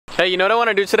Hey, you know what I want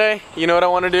to do today? You know what I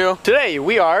want to do? Today,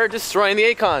 we are destroying the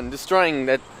Acon. Destroying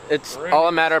that. It's all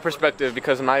a matter of perspective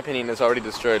because in my opinion it's already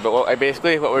destroyed. But what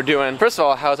we're doing, first of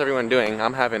all, how's everyone doing?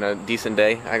 I'm having a decent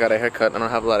day. I got a haircut. I don't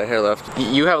have a lot of hair left.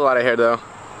 You have a lot of hair though.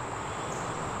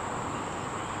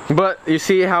 But you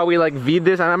see how we like V'd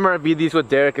this? I remember I V'd these with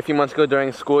Derek a few months ago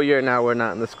during school year. Now we're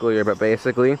not in the school year, but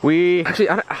basically we actually,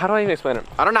 how do I even explain it?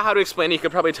 I don't know how to explain it. You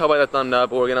could probably tell by the thumb up,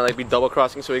 but we're gonna like be double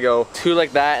crossing, so we go 2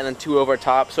 like that and then 2 over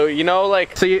top. So you know,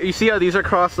 like, so you see how these are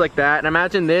crossed like that, and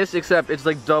imagine this except it's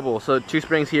like double. So 2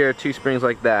 springs here, 2 springs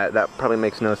like that. That probably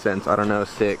makes no sense. I don't know,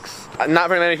 6. Not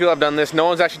very many people have done this. No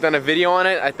one's actually done a video on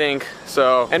it, I think.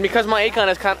 So, and because my Acon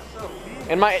is kind of,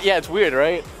 and my, yeah, it's weird,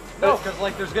 right? No, because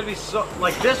like there's gonna be so,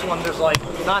 like this one, there's like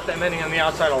not that many on the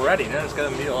outside already. Then it's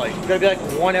gonna be like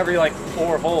one every like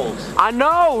 4 holes. I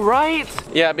know, right?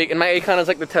 Yeah, and my Acon is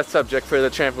like the test subject for the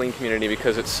trampoline community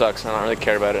because it sucks. I don't really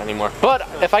care about it anymore. But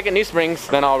if I get new springs,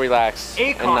 then I'll relax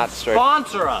and not destroy.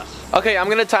 Sponsor us. Okay, I'm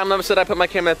gonna time lapse it. I put my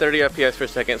camera at 30 FPS for a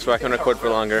second so I can record for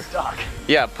longer.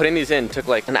 Yeah, putting these in took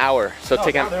like an hour. So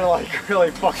taking they're like really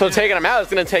fucking. So taking them out is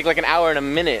gonna take like an hour and a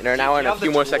minute or an hour and a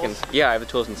few more seconds. Yeah, I have the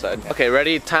tools inside. Okay,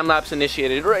 ready? Time lapse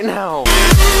initiated right now.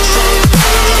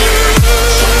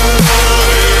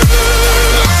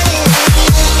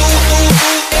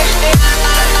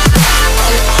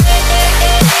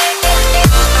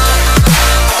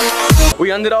 We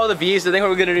undid all the V's. I think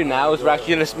what we're gonna do now is we're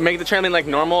actually gonna make the trampoline like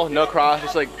normal, no cross,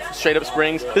 just like straight up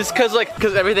springs. This is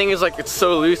because everything is like, it's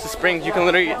so loose, the springs, you can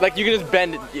literally, like you can just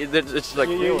bend it. It's just like,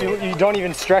 you don't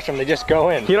even stretch them, they just go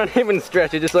in. You don't even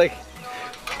stretch, it just like,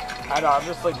 I know, I'm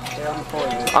just like, I'm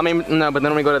pulling it. I mean, no, but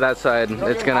then when we go to that side,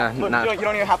 it's gonna not. You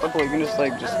don't even have to pull, you can just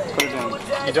like, just put it down.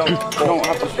 You don't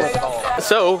have to stretch at all.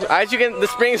 So, as you can, the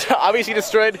springs are obviously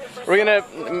destroyed. We're gonna,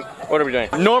 what are we doing?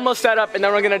 Normal setup, and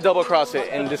then we're gonna double cross it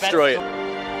and destroy it.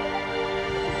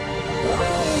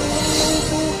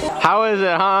 How is it,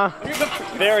 huh?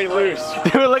 Very loose.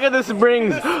 Dude, look at the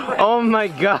springs. Oh my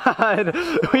god.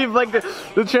 We've like, the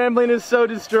trampoline is so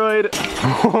destroyed.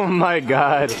 Oh my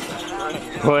god.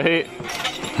 Wait.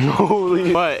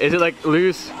 Holy. What? Is it like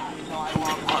loose?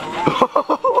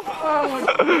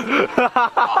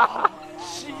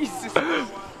 Jesus.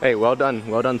 Hey, well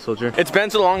done, soldier. It's been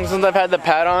so long since I've had the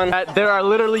pad on. There are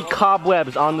literally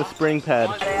cobwebs on the spring pad.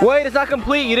 Wait, it's not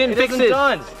complete. You didn't fix it.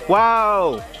 Done.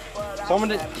 Wow. Someone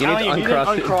did. You need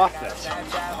to uncross this.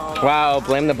 Wow,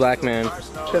 blame the black man.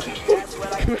 There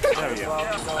we go.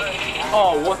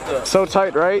 Oh, what the? So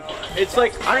tight, right? It's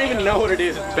like, I don't even know what it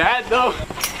is. It's bad though.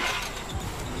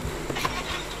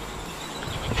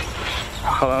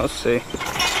 Hold on, let's see.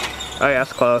 Oh yeah,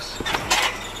 it's close.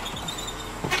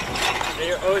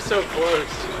 You're always so close.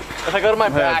 If I go to my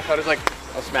back, I'll just like,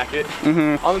 I'll smack it.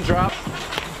 On the drop.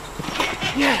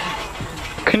 Yeah.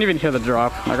 Couldn't even hear the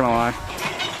drop, not gonna lie.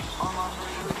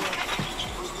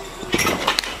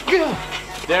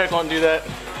 Derek won't do that.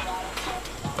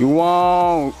 You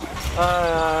won't.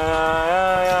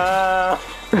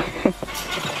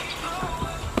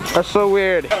 That's so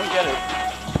weird. I don't get it.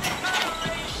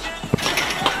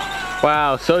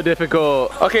 Wow, so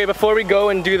difficult. Okay, before we go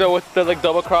and do the like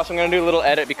double cross, I'm gonna do a little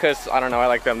edit because I don't know, I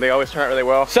like them. They always turn out really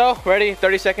well. So, ready?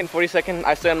 30 second, 40 second.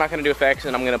 I say I'm not gonna do effects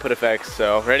and I'm gonna put effects.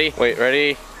 So, ready? Wait,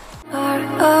 ready?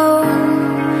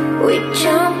 We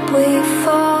jump, we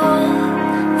fall,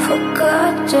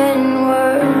 forgotten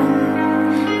world.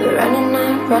 We're running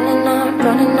out,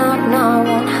 now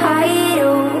won't hide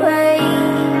away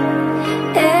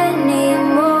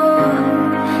anymore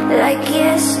like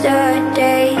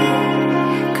yesterday.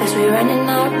 'Cause we're running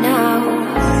out now.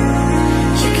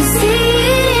 You can see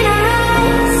it in our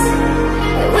eyes,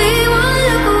 and we won't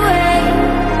look away.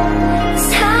 This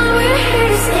time we're here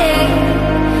to stay,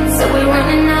 so we're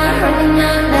running out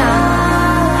now.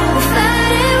 We're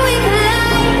fighting, we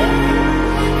collide,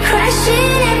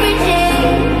 crashing every day.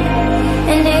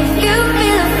 And if you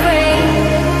feel afraid,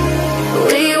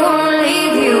 we won't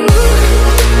leave you.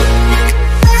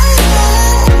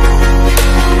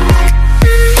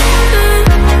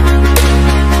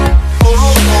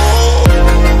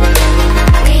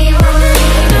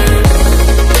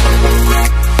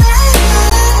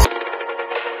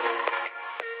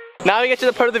 Now we get to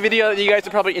the part of the video that you guys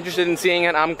are probably interested in seeing,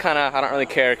 and I don't really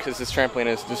care because this trampoline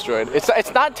is destroyed.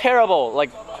 It's not terrible, like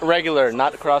regular,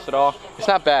 not cross at all. It's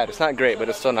not bad, it's not great, but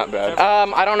it's still not bad.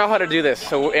 I don't know how to do this,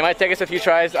 so it might take us a few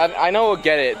tries. I know we'll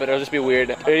get it, but it'll just be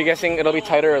weird. Are you guessing it'll be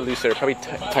tighter or looser? Probably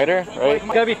tighter, right? It's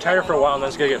gotta be tighter for a while and then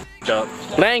it's gonna get f***ed up.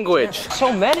 Language.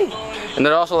 So many. And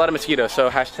there are also a lot of mosquitoes, so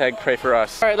hashtag pray for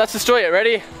us. All right, let's destroy it.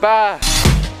 Ready? Bye.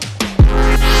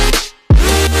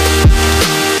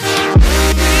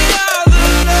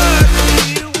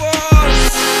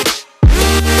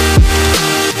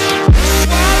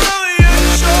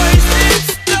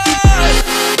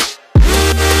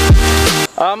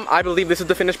 I believe this is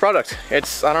the finished product.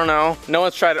 It's, I don't know. No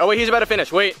one's tried it. Oh wait, he's about to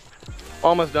finish. Wait.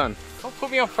 Almost done. Don't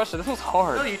put me on pressure. This one's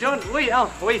hard. No, you don't. Wait,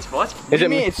 Al. Wait, what? Is it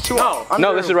me? It's too.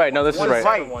 No, this is right. No, this is right.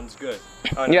 Right. One's good.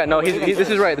 Yeah, no, this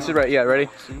is right. This is right. Yeah, ready?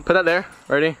 Put that there.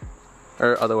 Ready?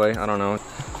 Or other way. I don't know.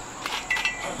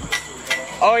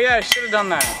 Oh yeah, I should have done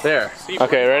that. There.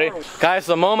 Okay, ready? Guys,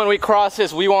 the moment we cross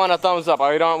this, we want a thumbs up.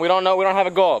 We don't have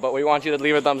a goal, but we want you to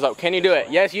leave a thumbs up. Can you do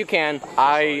it? Yes, you can.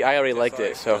 I already liked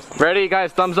it, so. Ready,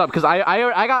 guys? Thumbs up, because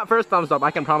I got first thumbs up. I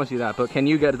can promise you that, but can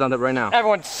you get a thumbs up right now?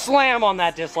 Everyone slam on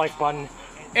that dislike button.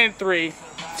 In 3,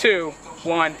 2,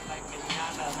 1.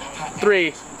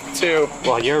 3, 2.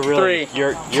 Well, you're really, 3,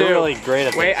 you're 2. really great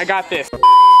at this. Wait, I got this.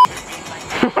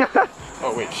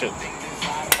 Oh wait, shit.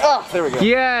 Oh, there we go.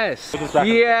 Yes!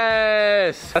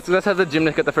 Yes! Let's have the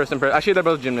gymnast get the first impression. Actually, they're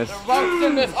both gymnasts.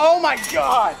 Oh my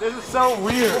god, this is so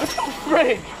weird.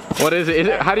 What is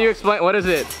it? How do you explain? What is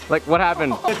it? Like, what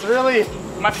happened? It's really.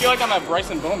 I feel like I'm at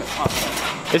Bryson Bowman.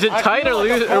 Is it tight or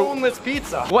loose? Boneless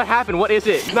pizza. What happened? What is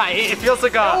it? Nah, it feels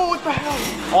like a. Oh, what the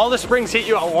hell? All the springs hit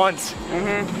you at once.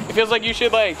 It feels like you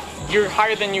should you're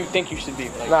higher than you think you should be.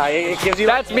 Like, Nah, it gives you.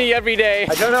 That's me every day.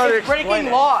 I don't know how to it's explain breaking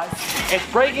it. laws. It's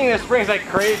breaking the springs like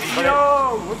crazy. But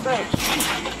Yo, what the?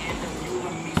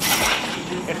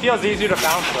 it feels easier to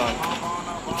bounce on.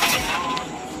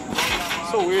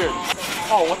 So weird.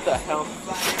 Oh, what the hell?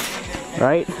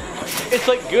 Right? It's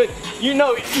like good. You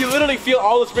know, you literally feel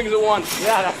all the springs at once.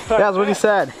 Yeah, That's what he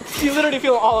said. You literally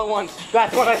feel it all at once.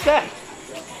 that's what I said.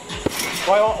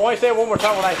 Why say it one more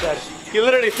time what I said? You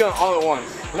literally feel it all at once.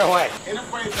 No way.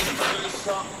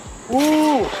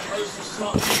 Ooh.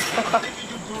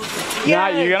 Yeah,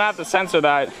 you're gonna have to censor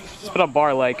that. Just put a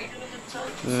bar like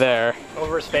there.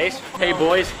 Over his face? Hey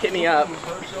boys, hit me up.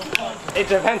 It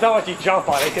depends how much you jump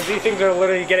on it, because these things are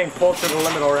literally getting pulled to the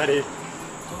limit already.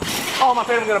 Oh, I'm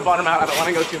afraid I'm gonna bottom out. I don't want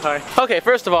to go too high. Okay,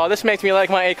 first of all, this makes me like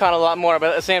my Akon a lot more,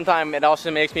 but at the same time, it also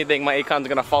makes me think my Akon's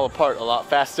gonna fall apart a lot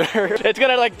faster. It's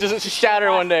gonna like just shatter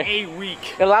one day. A week.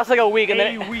 It lasts like a week, and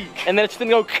then it's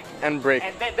gonna go and break.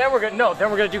 And then we're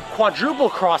gonna do quadruple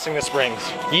crossing the springs.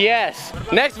 Yes.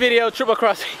 Next video, triple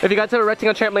crossing. If you got to a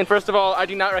rectangle trampoline, first of all, I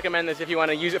do not recommend this if you want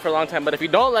to use it for a long time. But if you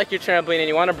don't like your trampoline and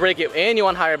you want to break it and you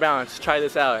want higher balance, try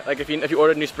this out. Like if you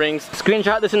ordered new springs,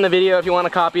 screenshot this in the video if you want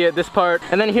to copy it. This part,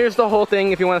 and then here's the whole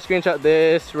thing if you want to screenshot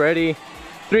this. Ready?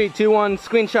 3, 2, 1,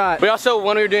 screenshot. We also,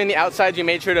 when we were doing the outside, you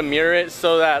made sure to mirror it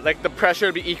so that like the pressure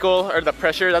would be equal, or the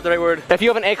pressure, that's the right word. If you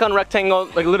have an Akon rectangle,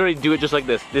 like literally do it just like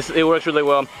this. It works really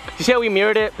well. You see how we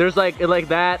mirrored it? There's like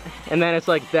that, and then it's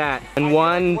like that, and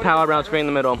one power round spring in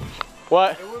the middle.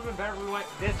 What? It would have been better if we went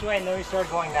this way and then we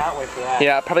started going that way for that.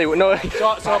 Yeah, probably no.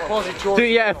 So it pulls it towards. So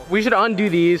yeah, we should undo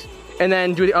these and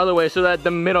then do it the other way so that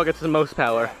the middle gets the most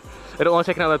power. It'll only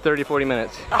take another 30-40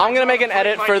 minutes. I'm gonna make an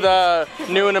edit for the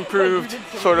new and improved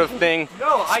sort of thing,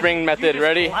 spring method.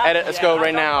 Ready? Edit, let's go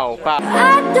right now. Bye.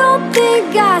 I don't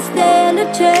think I stand a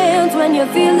chance when your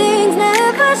feelings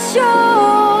never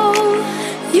show.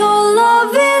 Your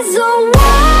love is a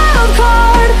wild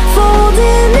card,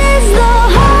 folding is the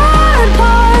hard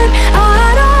part.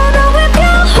 I don't know if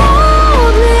you'll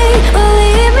hold me or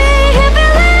leave me here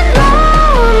feeling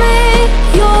lonely.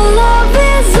 Your love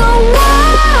is a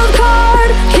wild card,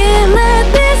 can't let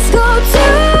this go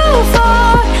too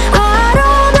far. I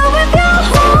don't know if you'll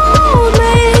hold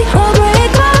me or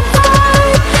break my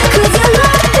heart, 'cause your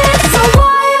love is a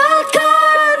wild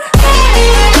card.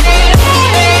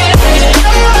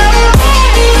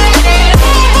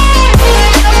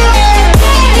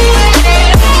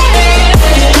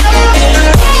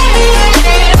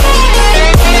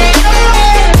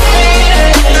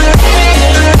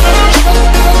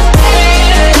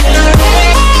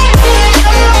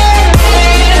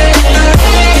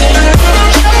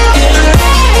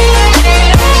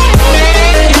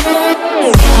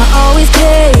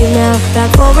 Back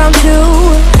for round 2,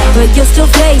 but you're still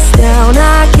face down.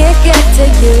 I can't get to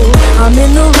you. I'm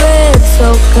in the red,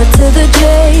 so cut to the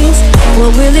chase.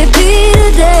 What will it be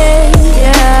today?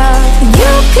 Yeah,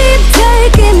 you keep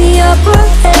taking the upper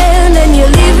hand, and you're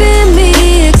leaving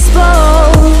me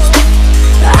exposed.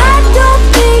 I don't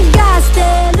think I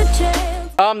stand a chance.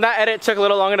 That edit took a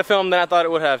little longer to film than I thought it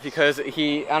would have because I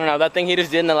don't know, that thing he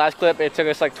just did in the last clip, it took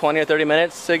us like 20 or 30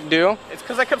 minutes to do. It's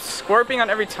because I kept scorping on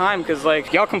every time because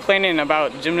like y'all complaining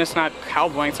about gymnasts not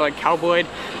cowboying, so I cowboyed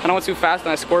and I went too fast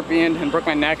and I scorpioned and broke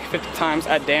my neck 50 times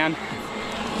at Dan.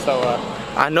 So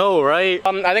I know, right?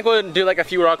 I think we'll do like a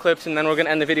few raw clips and then we're gonna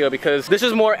end the video because this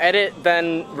is more edit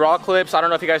than raw clips. I don't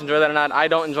know if you guys enjoy that or not. I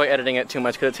don't enjoy editing it too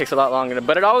much because it takes a lot longer,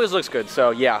 but it always looks good,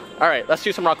 so yeah. All right, let's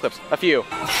do some raw clips, a few.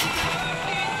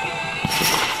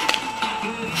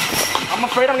 I'm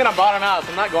afraid I'm gonna bottom out,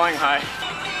 so I'm not going high.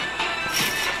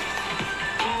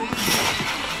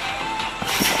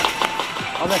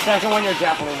 On the second one, you're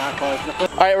definitely not close.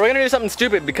 Alright, we're gonna do something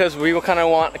stupid because we kind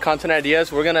of want content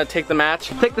ideas. We're gonna take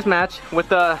this match with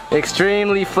the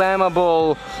extremely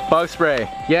flammable bug spray.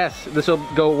 Yes, this will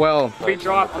go well. Beat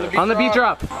drop. On the beat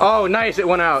drop. Oh, nice, it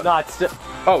went out. No, it's still.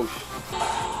 Oh.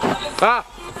 Ah.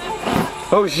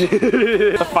 Oh shit.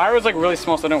 The fire was like really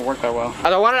small, so it didn't work that well.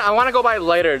 I want to go buy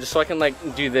lighter just so I can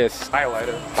like do this.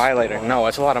 Highlighter. Buy lighter. No,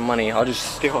 it's a lot of money. I'll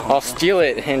just steal it. I'll steal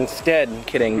it instead.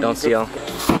 Kidding. Don't steal.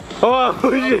 Oh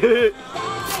shit.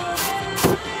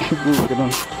 Look at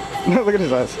him. Look at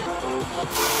his eyes.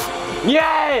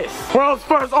 Yes! World's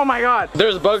first. Oh my god.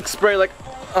 There's bug spray like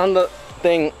on the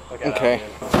thing. Okay.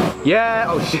 Yeah.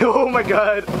 Oh shit. Oh my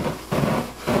god.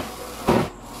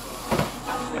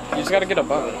 You just gotta get a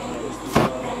bug.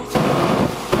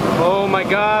 Oh my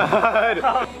god.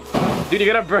 Dude, you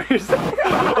gotta burst.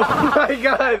 Oh my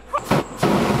god.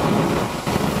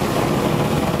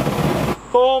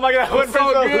 Oh my god, that went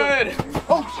so good.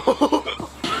 Oh.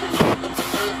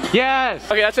 Yes.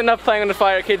 Okay, that's enough playing with the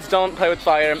fire. Kids, don't play with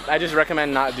fire. I just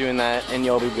recommend not doing that and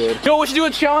you'll be good. Yo, we should do a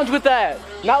challenge with that.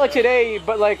 Not like today,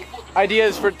 but like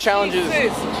ideas for challenges.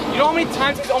 Jesus. You know how many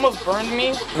times he's almost burned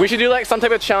me? We should do like some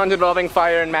type of challenge involving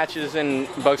fire and matches and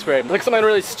bug spray. Like something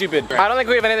really stupid. I don't think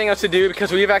we have anything else to do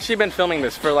because we've actually been filming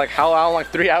this for like how long? Like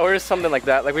 3 hours? Something like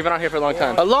that. Like we've been out here for a long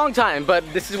time. A long time, but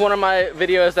this is one of my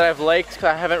videos that I've liked because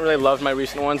I haven't really loved my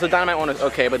recent ones. The dynamite one is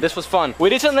okay, but this was fun. We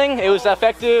did something, it was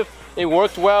effective. It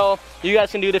worked well. You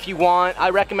guys can do it if you want. I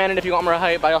recommend it if you want more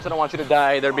hype. I also don't want you to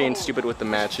die. They're being stupid with the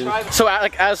matches. So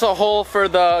like as a whole for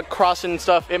the crossing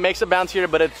stuff, it makes it bouncier,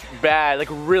 but it's bad, like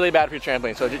really bad for your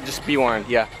trampoline. So just be warned,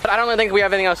 yeah. But I don't really think we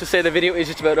have anything else to say. The video is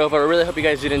just about over. I really hope you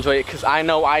guys did enjoy it because I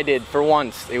know I did. For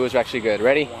once, it was actually good.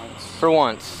 Ready? For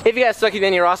once. If you guys suck,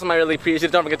 then you're awesome. I really appreciate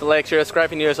it. Don't forget to like, share, subscribe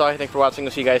if you're new. That's all. Thanks for watching.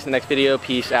 We'll see you guys in the next video.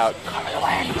 Peace out.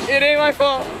 It ain't my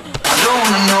fault. I don't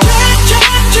wanna know.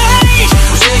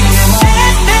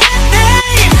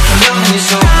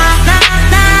 So